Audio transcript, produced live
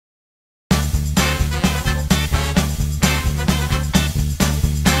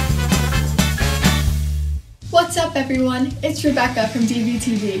What's up everyone? It's Rebecca from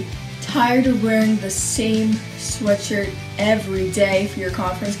DVTV. Tired of wearing the same sweatshirt every day for your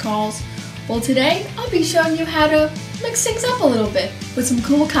conference calls? Well, today I'll be showing you how to mix things up a little bit with some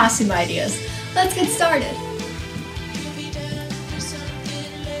cool costume ideas. Let's get started.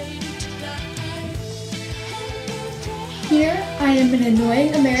 Here I am an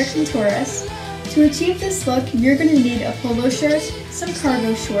annoying American tourist. To achieve this look, you're going to need a polo shirt, some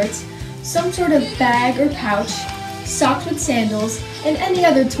cargo shorts, some sort of bag or pouch, socked with sandals, and any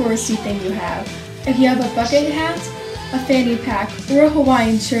other touristy thing you have. If you have a bucket hat, a fanny pack, or a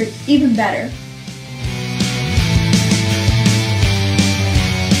Hawaiian shirt, even better.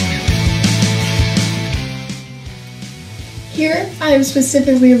 Here, I am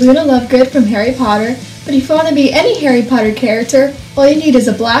specifically Luna Lovegood from Harry Potter, but if you want to be any Harry Potter character, all you need is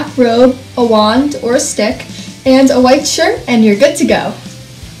a black robe, a wand or a stick, and a white shirt, and you're good to go.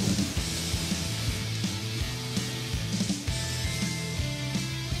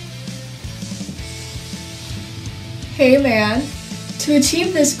 Hey man, to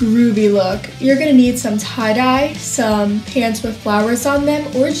achieve this groovy look, you're going to need some tie-dye, some pants with flowers on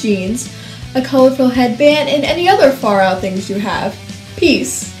them or jeans, a colorful headband, and any other far-out things you have.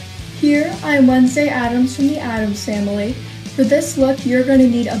 Peace! Here, I am Wednesday Addams from the Addams family. For this look, you're going to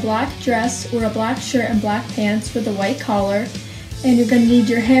need a black dress or a black shirt and black pants with a white collar, and you're going to need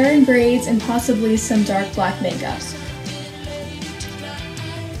your hair in braids and possibly some dark black makeup.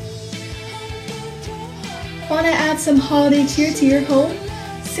 Want to add some holiday cheer to your home?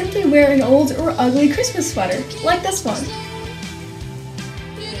 Simply wear an old or ugly Christmas sweater, like this one.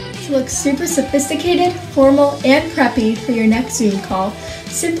 To look super sophisticated, formal, and preppy for your next Zoom call,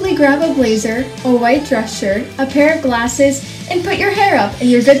 simply grab a blazer, a white dress shirt, a pair of glasses, and put your hair up and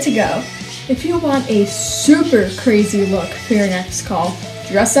you're good to go. If you want a super crazy look for your next call,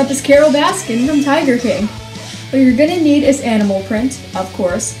 dress up as Carol Baskin from Tiger King. What you're going to need is animal print, of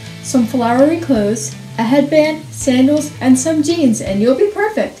course, some flowery clothes, a headband, sandals, and some jeans, and you'll be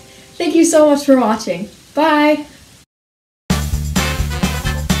perfect. Thank you so much for watching. Bye!